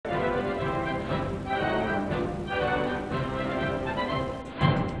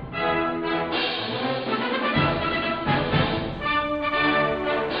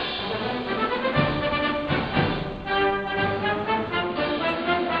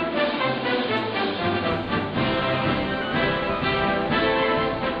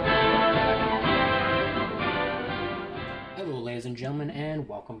gentlemen, and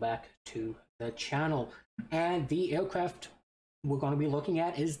welcome back to the channel. And the aircraft we're going to be looking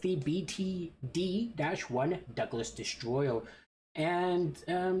at is the BTD-1 Douglas Destroyer. And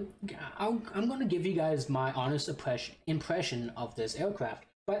I'm going to give you guys my honest impression of this aircraft,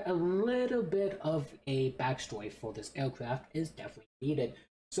 but a little bit of a backstory for this aircraft is definitely needed.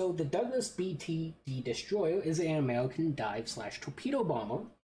 So the Douglas BTD Destroyer is an American dive/torpedo bomber.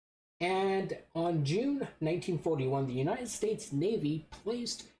 And on June 1941, the United States Navy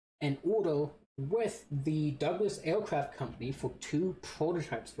placed an order with the Douglas Aircraft Company for 2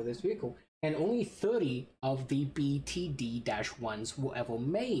 prototypes for this vehicle, and only 30 of the BTD-1s were ever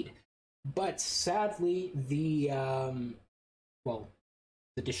made. But sadly, the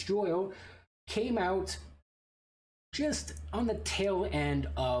destroyer came out just on the tail end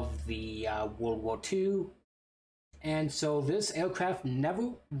of the World War II. And so this aircraft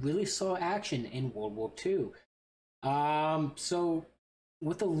never really saw action in World War II. So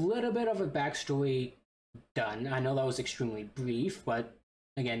with a little bit of a backstory done, I know that was extremely brief, but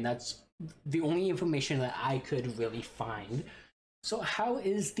again, that's the only information that I could really find. So how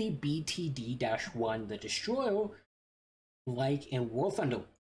is the BTD-1, the destroyer, like in War Thunder?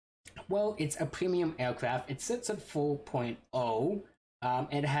 Well, it's a premium aircraft. It sits at 4.0.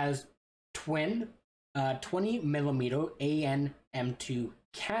 It has twin 20mm AN/M2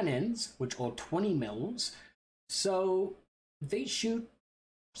 cannons, which are 20 mils. So they shoot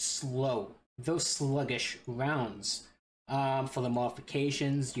slow, those sluggish rounds. For the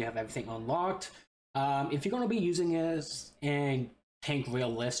modifications, you have everything unlocked. If you're going to be using this in tank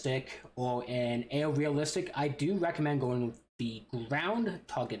realistic or in air realistic, I do recommend going with the ground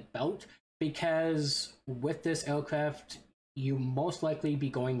target belt, because with this aircraft, you most likely be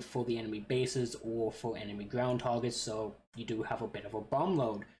going for the enemy bases or for enemy ground targets, so you do have a bit of a bomb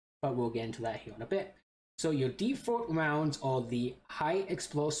load, but we'll get into that here in a bit. So your default rounds are the high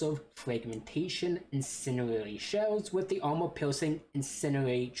explosive fragmentation incendiary shells with the armor piercing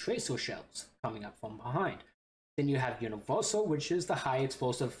incendiary tracer shells coming up from behind. Then you have universal, which is the high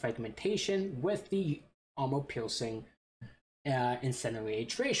explosive fragmentation with the armor piercing incendiary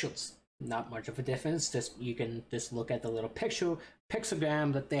tracers. Not much of a difference. You can just look at the little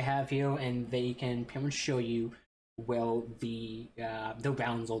pictogram that they have here, and they can pretty much show you where the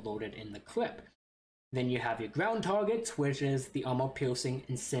rounds are loaded in the clip. Then you have your ground targets, which is the armor-piercing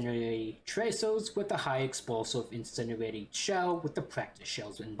incendiary tracers with the high explosive incendiary shell with the practice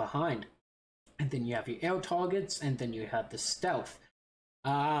shells in behind. And then you have your air targets, and then you have the stealth.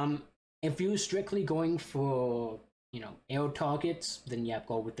 If you're strictly going for air targets, then you have to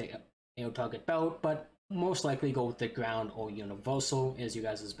go with the air target belt, but most likely go with the ground or universal is you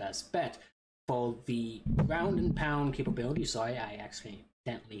guys' best bet. For the ground and pound capability, sorry, I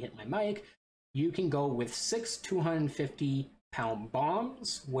accidentally hit my mic, you can go with 6 250-pound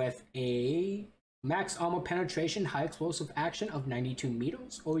bombs with a max armor penetration, high explosive action of 92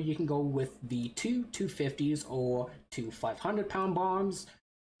 meters, or you can go with the 2 250s or 2 500-pound bombs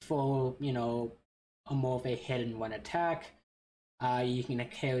for, a more of a hit-and-run attack. You can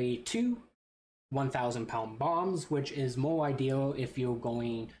carry 2 1,000-pound bombs, which is more ideal if you're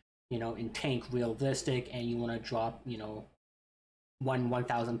going, in tank realistic and you want to drop,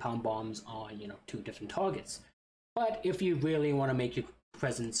 1,000-pound bombs on, 2 different targets. But if you really want to make your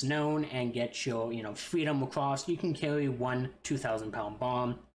presence known and get your, freedom across, you can carry 1 2,000-pound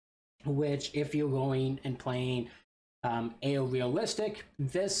bomb, which if you're going and playing air realistic,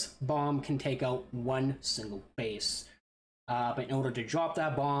 this bomb can take out 1 single base. But in order to drop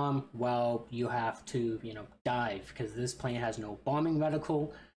that bomb, well, you have to, dive, because this plane has no bombing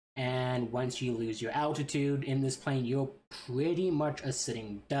reticle, and once you lose your altitude in this plane, you're pretty much a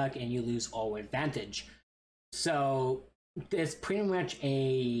sitting duck, and you lose all advantage. So it's pretty much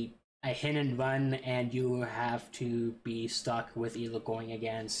a hit and run, and you have to be stuck with either going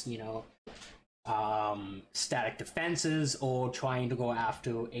against, static defenses or trying to go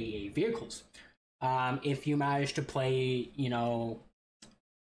after AA vehicles. If you manage to play,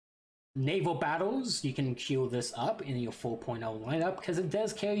 naval battles, you can queue this up in your 4.0 lineup, because it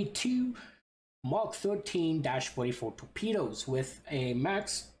does carry 2 Mark 13-44 torpedoes with a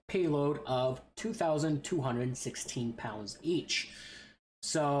max payload of 2,216 pounds each.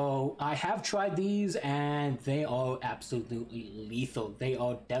 So I have tried these, and they are absolutely lethal. They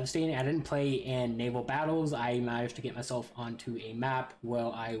are devastating. I didn't play in naval battles. I managed to get myself onto a map where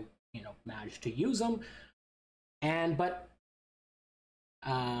I managed to use them, but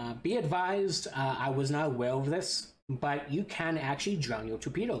be advised, I was not aware of this, but you can actually drown your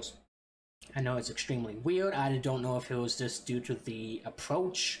torpedoes. I know it's extremely weird. I don't know if it was just due to the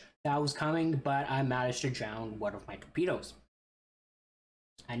approach that was coming, but I managed to drown one of my torpedoes.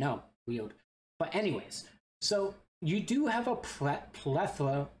 I know, weird. But anyways, so you do have a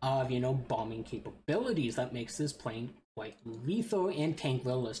plethora of, bombing capabilities that makes this plane quite lethal and tank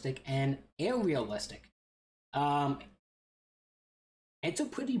realistic and air realistic. Um, it's a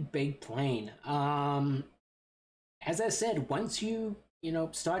pretty big plane. As I said, once you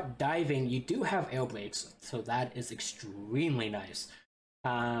start diving, you do have air brakes, so that is extremely nice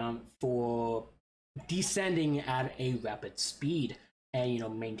for descending at a rapid speed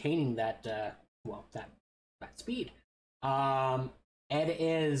and maintaining that that speed. It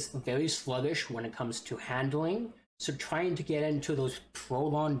is very sluggish when it comes to handling. So trying to get into those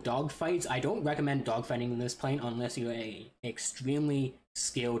prolonged dogfights, I don't recommend dogfighting in this plane unless you're a extremely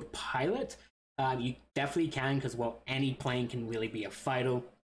skilled pilot. You definitely can, because any plane can really be a fighter,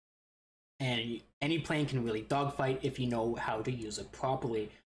 and any plane can really dogfight if you know how to use it properly.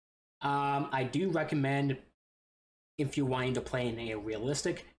 I do recommend, if you're wanting to play in a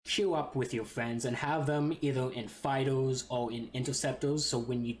realistic, queue up with your friends and have them either in fighters or in interceptors, so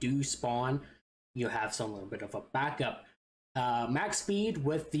when you do spawn, you have some little bit of a backup. Max speed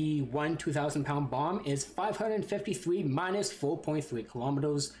with the 2,000-pound bomb is 553 minus 4.3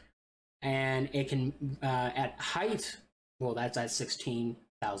 kilometers, and it can, at height, well, that's at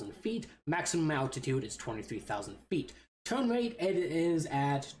 16,000 feet. Maximum altitude is 23,000 feet. Turn rate, it is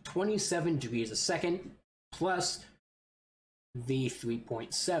at 27 degrees a second, plus the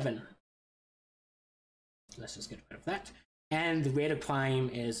 3.7. Let's just get rid of that. And the rate of climb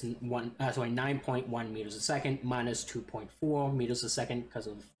is 9.1 meters a second, minus 2.4 meters a second because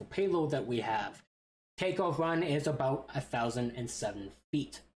of the payload that we have. Takeoff run is about 1,007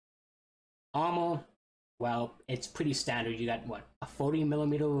 feet. Armor, well, it's pretty standard. You got, a 40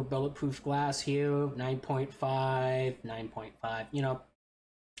 millimeter bulletproof glass here, 9.5, 9.5,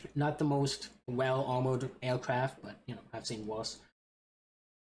 not the most well-armored aircraft, but, I've seen worse.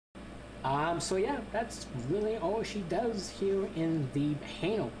 So yeah, that's really all she does here in the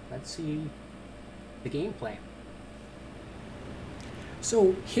Hano. Let's see the gameplay.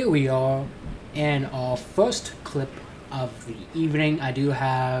 So here we are, in our first clip of the evening. I do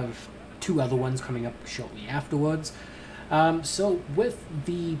have 2 other ones coming up shortly afterwards. So with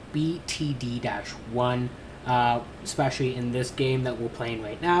the BTD-1, especially in this game that we're playing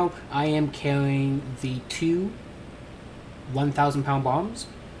right now, I am carrying the 2 1,000-pound bombs.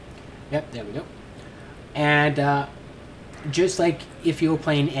 Yep, there we go. And just like if you were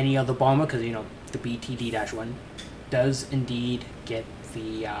playing any other bomber, because the BTD-1 does indeed get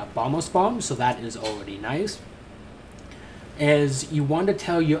the bomber's bomb, so that is already nice, is you want to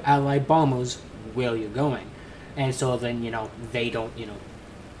tell your allied bombers where you're going, and so then they don't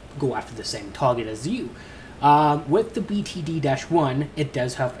go after the same target as you. With the BTD-1, it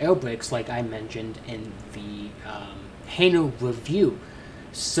does have air brakes, like I mentioned in the Hano review.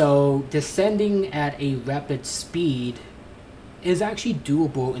 So descending at a rapid speed is actually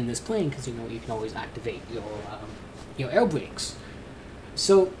doable in this plane, because you can always activate your air brakes.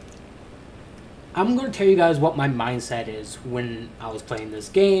 So I'm going to tell you guys what my mindset is when I was playing this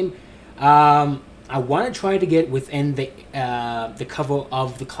game. I want to try to get within the cover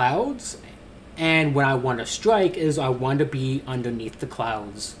of the clouds, and when I want to strike is I want to be underneath the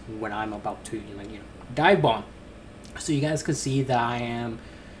clouds when I'm about to dive bomb. So you guys can see that I am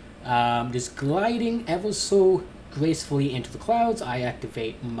just gliding ever so gracefully into the clouds. I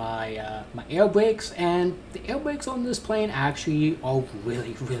activate my my air brakes, and the air brakes on this plane actually are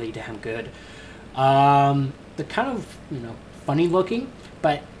really damn good. They're kind of funny looking,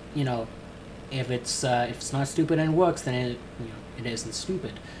 but if it's not stupid and works, then it isn't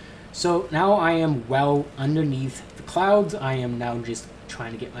stupid. So now I am well underneath the clouds. I am now just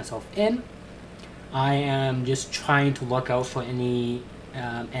trying to get myself in. I am just trying to look out for any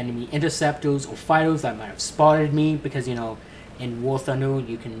enemy interceptors or fighters that might have spotted me, because in War Thunder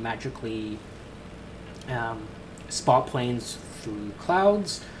you can magically spot planes through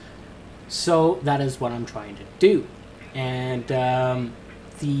clouds. So that is what I'm trying to do. And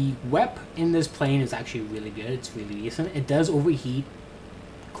the WEP in this plane is actually really good. It's really decent. It does overheat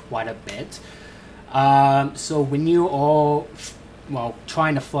quite a bit. So when you all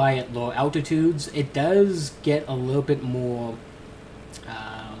trying to fly at low altitudes, it does get a little bit more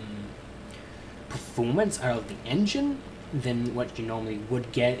performance out of the engine than what you normally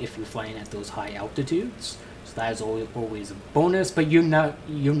would get if you're flying at those high altitudes. So that is always a bonus, but you're not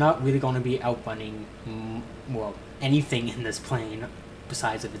really going to be outrunning anything in this plane,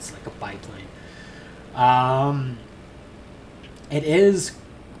 besides if it's like a biplane. It is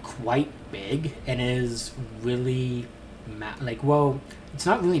quite big, and is really it's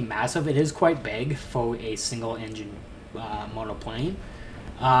not really massive. It is quite big for a single engine monoplane.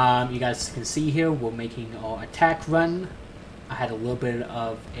 You guys can see here we're making our attack run. I had a little bit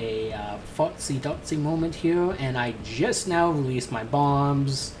of a fartsy-dotsy moment here, and I just now released my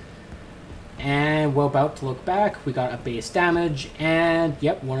bombs. And we're about to look back. We got a base damage, and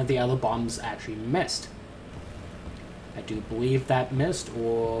yep, one of the other bombs actually missed. I do believe that missed,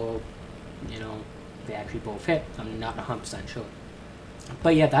 or, you know, they actually both hit. I'm not 100% sure.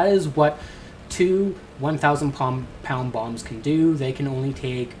 But yeah, that is what two 1,000-pound bombs can do. They can only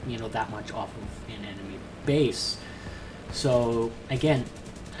take, you know, that much off of an enemy base. So again,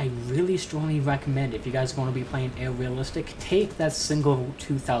 I really strongly recommend, if you guys want to be playing air realistic, take that single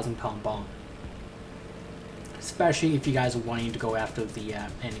 2,000-pound bomb. Especially if you guys are wanting to go after the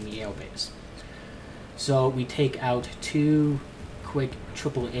enemy air base. So we take out two quick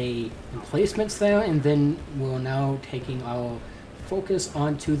AAA emplacements there, and then we're now taking our focus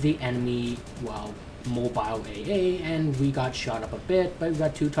onto the enemy, well, mobile AA, and we got shot up a bit, but we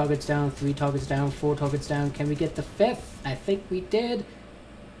got 2 targets down, 3 targets down, 4 targets down. Can we get the 5th? I think we did,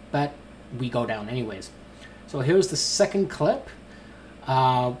 but we go down anyways. So here's the second clip.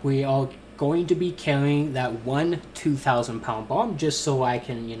 We are going to be carrying that one 2,000-pound bomb, just so I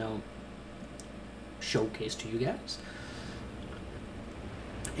can, you know, showcase to you guys.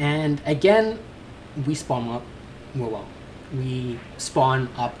 And again, we spawn up, well, we spawn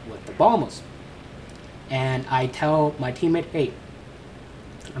up with the bombers. And I tell my teammate, hey,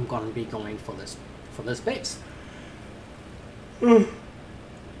 I'm going to be going for this base.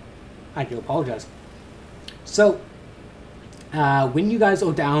 I do apologize. So, when you guys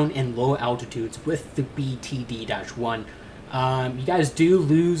are down in lower altitudes with the BTD-1, you guys do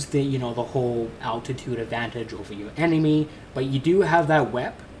lose the, you know, the whole altitude advantage over your enemy, but you do have that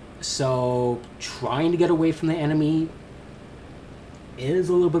WEP, so trying to get away from the enemy is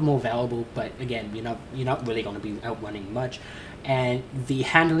a little bit more valuable, but again, you're not really going to be outrunning much, and the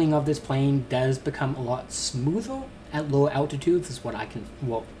handling of this plane does become a lot smoother at lower altitudes, is what I can,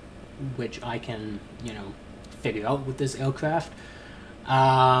 well, which I can, you know, figure out with this aircraft.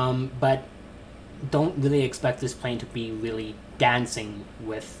 But don't really expect this plane to be really dancing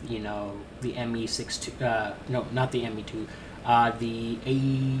with, you know, the ME62, no, not the ME2, the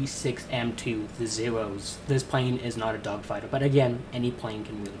A6M2, the Zeros. This plane is not a dogfighter, but again, any plane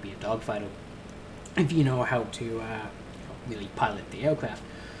can really be a dogfighter if you know how to really pilot the aircraft.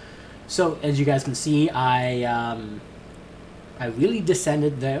 So as you guys can see, I really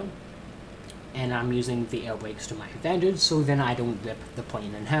descended there, and I'm using the air brakes to my advantage, so then I don't rip the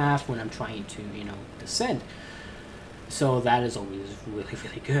plane in half when I'm trying to, you know, descend. So that is always really,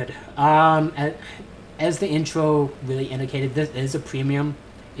 really good. As the intro really indicated, this is a premium.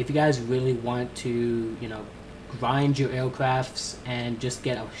 If you guys really want to, you know, grind your aircrafts and just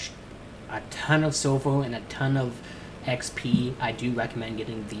get a ton of silver and a ton of XP, I do recommend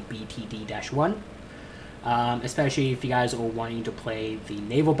getting the BTD-1. Especially if you guys are wanting to play the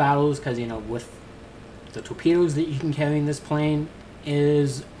naval battles, because, you know, with the torpedoes that you can carry in this plane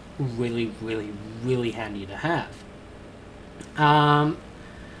is really, really, really handy to have.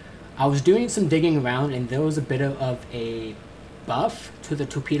 I was doing some digging around, and there was a bit of a buff to the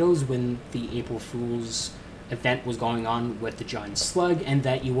torpedoes when the April Fool's event was going on with the giant slug, and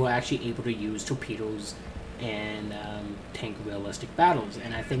that you were actually able to use torpedoes in tank realistic battles.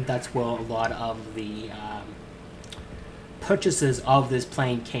 And I think that's where a lot of the purchases of this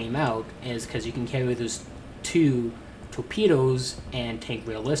plane came out, is because you can carry those 2 torpedoes and tank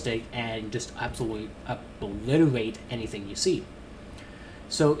realistic and just absolutely obliterate anything you see.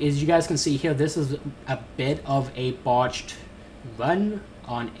 So as you guys can see here, this is a bit of a botched run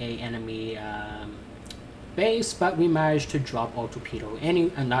on a enemy base, but we managed to drop our torpedo,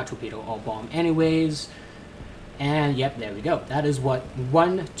 not torpedo, our bomb anyways. And yep, there we go. That is what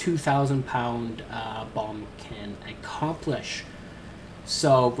one 2,000-pound bomb can accomplish.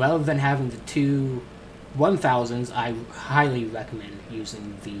 So rather than having the 2 1,000s, I highly recommend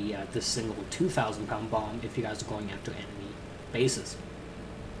using the single 2,000-pound bomb if you guys are going after enemy bases.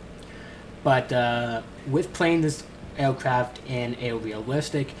 But with playing this aircraft in a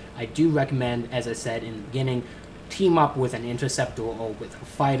realistic, I do recommend, as I said in the beginning, team up with an interceptor or with a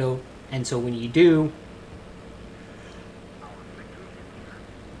fighter. And so when you do,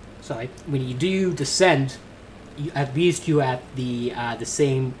 when you do descend, at least you're at the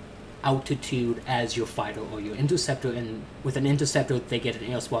same altitude as your fighter or your interceptor, and with an interceptor they get an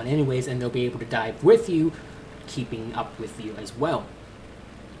air spawn anyways, and they'll be able to dive with you, keeping up with you as well.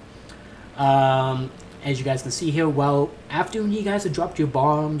 As you guys can see here, well, after you guys have dropped your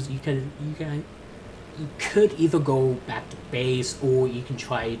bombs, you could either go back to base, or you can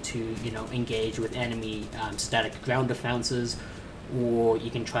try to, you know, engage with enemy static ground defenses, or you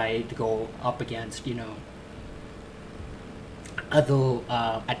can try to go up against, you know, other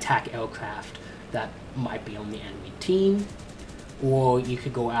attack aircraft that might be on the enemy team, or you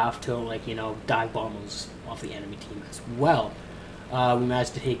could go after, like, you know, dive bombers off the enemy team as well. We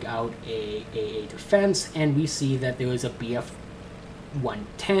managed to take out a defense, and we see that there is a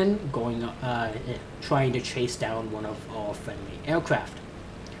BF-110 going, trying to chase down one of our friendly aircraft.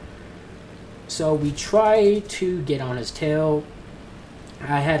 So we try to get on his tail.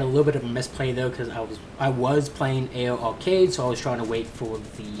 I had a little bit of a misplay though, because I was playing AO Arcade, so I was trying to wait for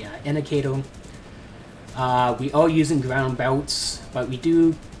the indicator. We are using ground belts, but we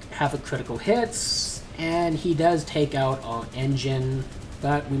do have a critical hits, and he does take out our engine,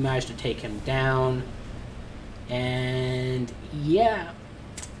 but we managed to take him down. And yeah,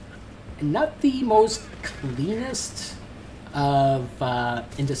 not the most cleanest of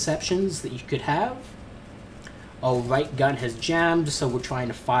interceptions that you could have. Our right gun has jammed, so we're trying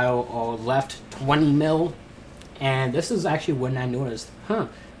to fire our left 20 mil, and this is actually when I noticed,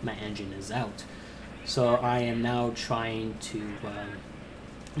 my engine is out. So I am now trying to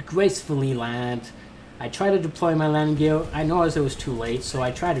gracefully land. I tried to deploy my landing gear. I noticed it was too late, so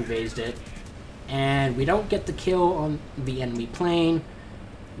I tried to raise it, and we don't get the kill on the enemy plane,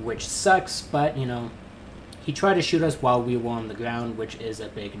 which sucks, but you know, he tried to shoot us while we were on the ground, which is a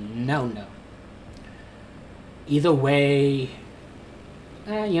big no-no. Either way,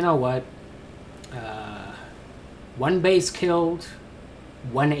 you know what? One base killed,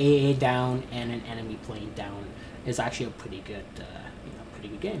 one AA down, and an enemy plane down is actually a pretty good, pretty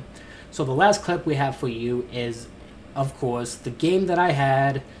good game. So the last clip we have for you is, of course, the game that I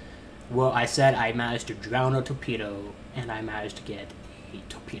had where I said I managed to drown a torpedo and I managed to get a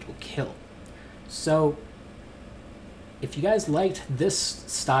torpedo kill. So if you guys liked this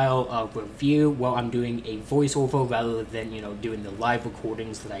style of review, well, I'm doing a voiceover rather than, you know, doing the live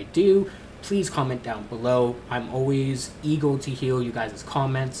recordings that I do, please comment down below. I'm always eager to hear you guys'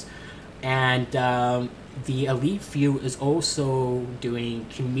 comments. And the Elite Few is also doing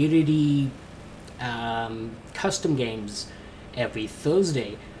community custom games every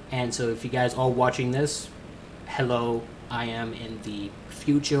Thursday. And so if you guys are watching this, hello, I am in the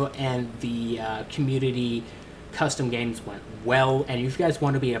future, and the community custom games went well, and if you guys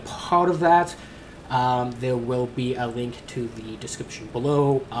want to be a part of that, there will be a link to the description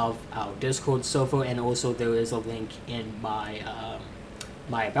below of our Discord server, and also there is a link in my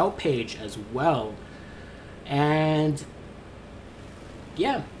my about page as well. And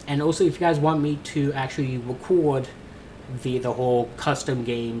yeah, and also if you guys want me to actually record the whole custom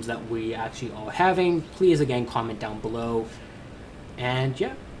games that we actually are having, please again comment down below. And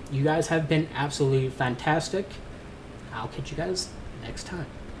yeah, you guys have been absolutely fantastic. I'll catch you guys next time.